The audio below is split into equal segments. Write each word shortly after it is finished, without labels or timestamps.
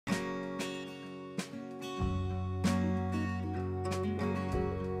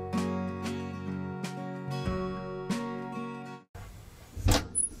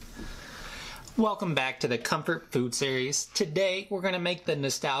Welcome back to the Comfort Food Series. Today we're going to make the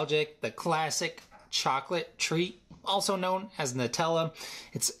nostalgic, the classic chocolate treat, also known as Nutella.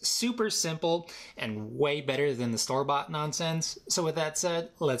 It's super simple and way better than the store-bought nonsense. So with that said,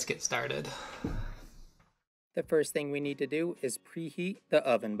 let's get started. The first thing we need to do is preheat the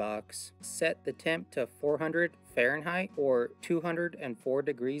oven box. Set the temp to 400 Fahrenheit or 204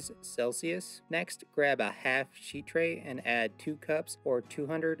 degrees Celsius. Next, grab a half sheet tray and add 2 cups or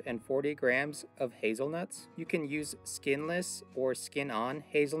 240 grams of hazelnuts. You can use skinless or skin-on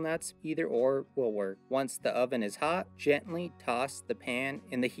hazelnuts, either or will work. Once the oven is hot, gently toss the pan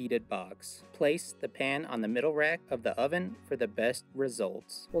in the heated box. Place the pan on the middle rack of the oven for the best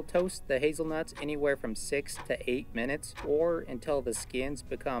results. We'll toast the hazelnuts anywhere from 6 to 8 minutes or until the skins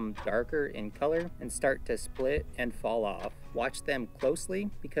become darker in color and start to split and fall off. Watch them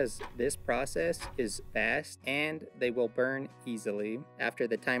closely because this process is fast and they will burn easily. After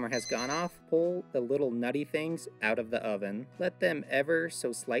the timer has gone off, pull the little nutty things out of the oven. Let them ever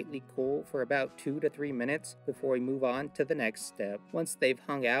so slightly cool for about 2 to 3 minutes before we move on to the next step. Once they've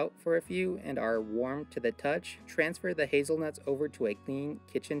hung out for a few and are warm to the touch, transfer the hazelnuts over to a clean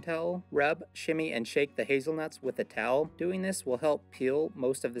kitchen towel. Rub, shimmy, and shake the hazelnuts with a towel. Doing this will help peel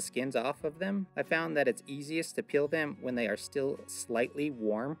most of the skins off of them. I found that it's easiest to peel them when they are still slightly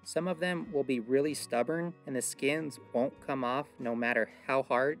warm. Some of them will be really stubborn and the skins won't come off no matter how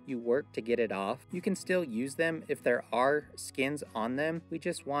hard you work to get it off. You can still use them if there are skins on them. We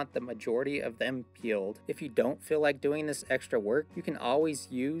just want the majority of them peeled. If you don't feel like doing this extra work, you can always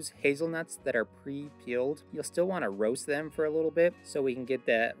use hazelnuts that are pre-peeled. You'll still want to roast them for a little bit so we can get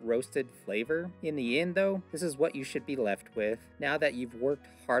that roasted flavor. In the end though, this is what you should be left with. Now that you've worked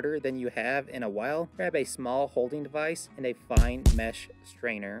harder than you have in a while, grab a small holding device and a fine mesh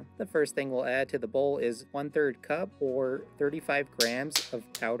strainer. The first thing we'll add to the bowl is 1/3 cup or 35 grams of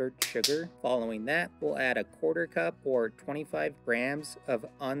powdered sugar. Following that, we'll add a 1/4 cup or 25 grams of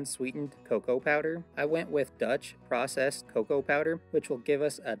unsweetened cocoa powder. I went with Dutch processed cocoa powder, which will give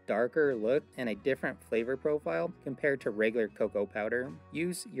us a darker look and a different flavor profile compared to regular cocoa powder.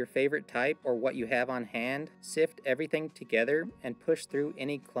 Use your favorite type or what you have on hand. Sift everything together and push through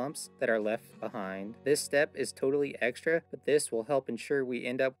any clumps that are left behind. This step is totally extra, but this will help ensure we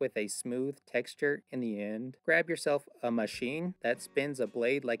end up with a smooth texture in the end. Grab yourself a machine that spins a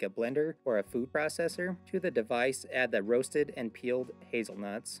blade like a blender or a food processor. To the device, add the roasted and peeled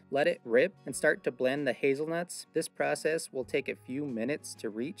hazelnuts. Let it rip and start to blend the hazelnuts. This process will take a few minutes to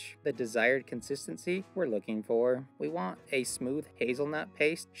reach the desired consistency we're looking for. We want a smooth hazelnut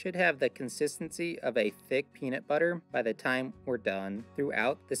paste. Should have the consistency of a thick peanut butter by the time we're done.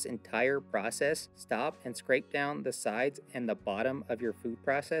 Throughout this entire process, stop and scrape down the sides and the bottom of your food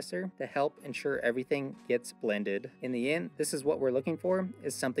processor to help ensure everything gets blended. In the end, this is what we're looking for,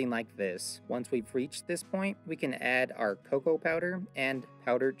 is something like this. Once we've reached this point, we can add our cocoa powder and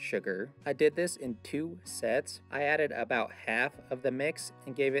powdered sugar. I did this in 2 sets. I added about half of the mix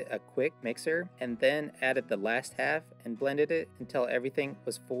and gave it a quick mixer, and then added the last half and blended it until everything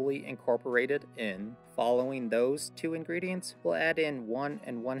was fully incorporated in. Following those 2 ingredients, we'll add in 1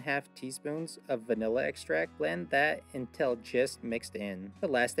 1/2 teaspoons of vanilla extract. Blend that until just mixed in. The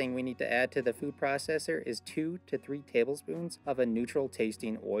last thing we need to add to the food processor is 2 to 3 tablespoons of a neutral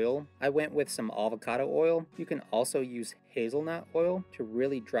tasting oil. I went with some avocado oil. You can also use hazelnut oil to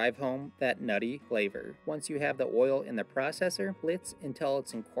really drive home that nutty flavor. Once you have the oil in the processor, blitz until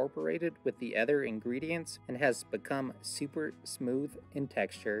it's incorporated with the other ingredients and has become super smooth in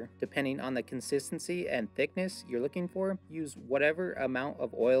texture. Depending on the consistency and thickness you're looking for, use whatever amount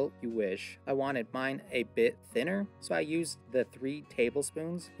of oil you wish. I wanted mine a bit thinner, so I used the 3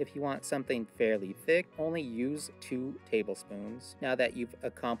 tablespoons. If you want something fairly thick, only use 2 tablespoons. Now that you've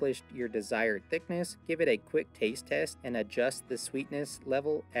accomplished your desired thickness, give it a quick taste test and adjust the sweetness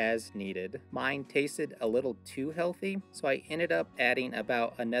level as needed. Mine tasted a little too healthy, so I ended up adding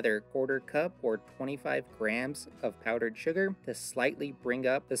about another 1/4 cup or 25 grams of powdered sugar to slightly bring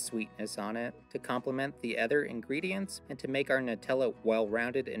up the sweetness on it. To complement the other ingredients and to make our Nutella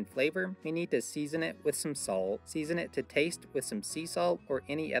well-rounded in flavor, we need to season it with some salt. Season it to taste with some sea salt or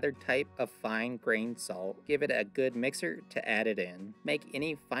any other type of fine-grained salt. Give it a good mixer to add it in. Make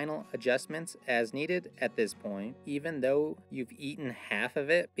any final adjustments as needed at this point. Even though you've eaten half of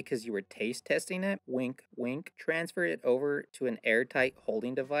it because you were taste testing it, wink wink, transfer it over to an airtight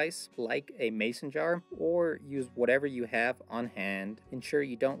holding device like a mason jar or use whatever you have on hand. Ensure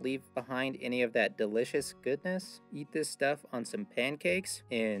you don't leave behind any of that delicious goodness. Eat this stuff on some pancakes,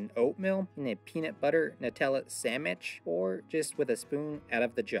 in oatmeal, in a peanut butter Nutella sandwich, or just with a spoon out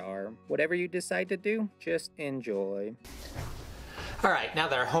of the jar. Whatever you decide to do, just enjoy. Alright, now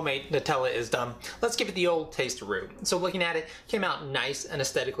that our homemade Nutella is done, let's give it the old taste-a-roo. So looking at it, came out nice and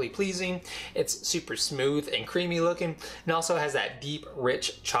aesthetically pleasing. It's super smooth and creamy looking, and also has that deep,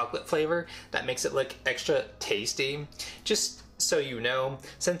 rich chocolate flavor that makes it look extra tasty. Just so you know,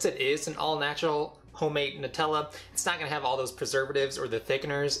 since it is an all-natural homemade Nutella, it's not going to have all those preservatives or the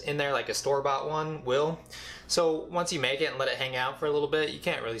thickeners in there like a store-bought one will. So once you make it and let it hang out for a little bit, you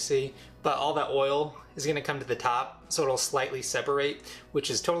can't really see, but all that oil is going to come to the top, so it'll slightly separate, which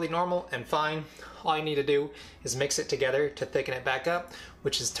is totally normal and fine. All you need to do is mix it together to thicken it back up,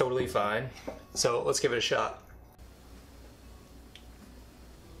 which is totally fine. So let's give it a shot.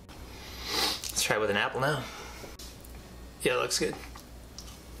 Let's try it with an apple now. Yeah, it looks good.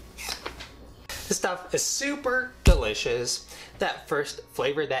 This stuff is super delicious. That first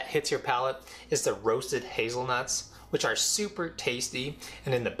flavor that hits your palate is the roasted hazelnuts, which are super tasty,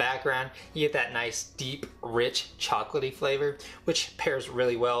 and in the background you get that nice deep rich chocolatey flavor, which pairs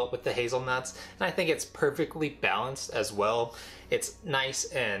really well with the hazelnuts, and I think it's perfectly balanced as well. It's nice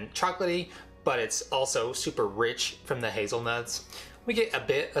and chocolatey, but it's also super rich from the hazelnuts. We get a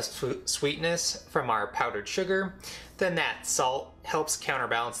bit of sweetness from our powdered sugar, then that salt helps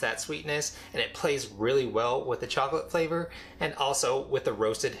counterbalance that sweetness, and it plays really well with the chocolate flavor and also with the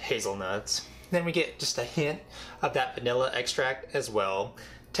roasted hazelnuts. Then we get just a hint of that vanilla extract as well.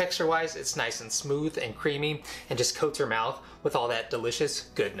 Texture-wise, it's nice and smooth and creamy and just coats your mouth with all that delicious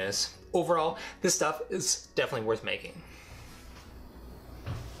goodness. Overall, this stuff is definitely worth making.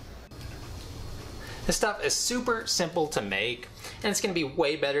 This stuff is super simple to make, and it's going to be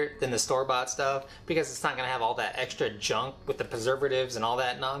way better than the store-bought stuff because it's not going to have all that extra junk with the preservatives and all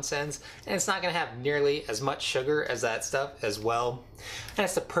that nonsense, and it's not going to have nearly as much sugar as that stuff as well. And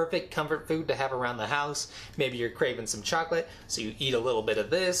it's the perfect comfort food to have around the house. Maybe you're craving some chocolate, so you eat a little bit of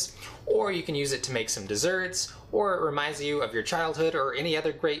this, or you can use it to make some desserts, or it reminds you of your childhood or any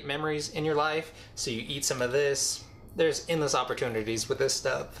other great memories in your life, so you eat some of this. There's endless opportunities with this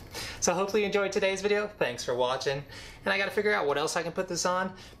stuff. So hopefully you enjoyed today's video. Thanks for watching. And I gotta figure out what else I can put this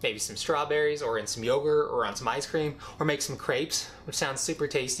on. Maybe some strawberries or in some yogurt or on some ice cream, or make some crepes, which sounds super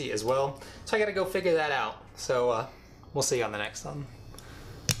tasty as well. So I gotta go figure that out. So we'll see you on the next one.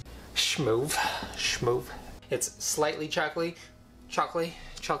 Schmoove. It's slightly chocolatey.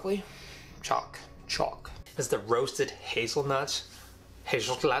 Chalk. It's the roasted hazelnuts.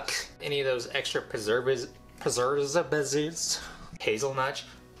 Any of those extra preservatives. Hazelnut.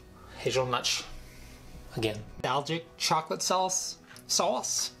 Again. Nostalgic chocolate sauce.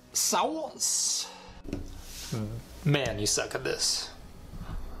 Man, you suck at this.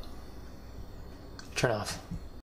 Turn off.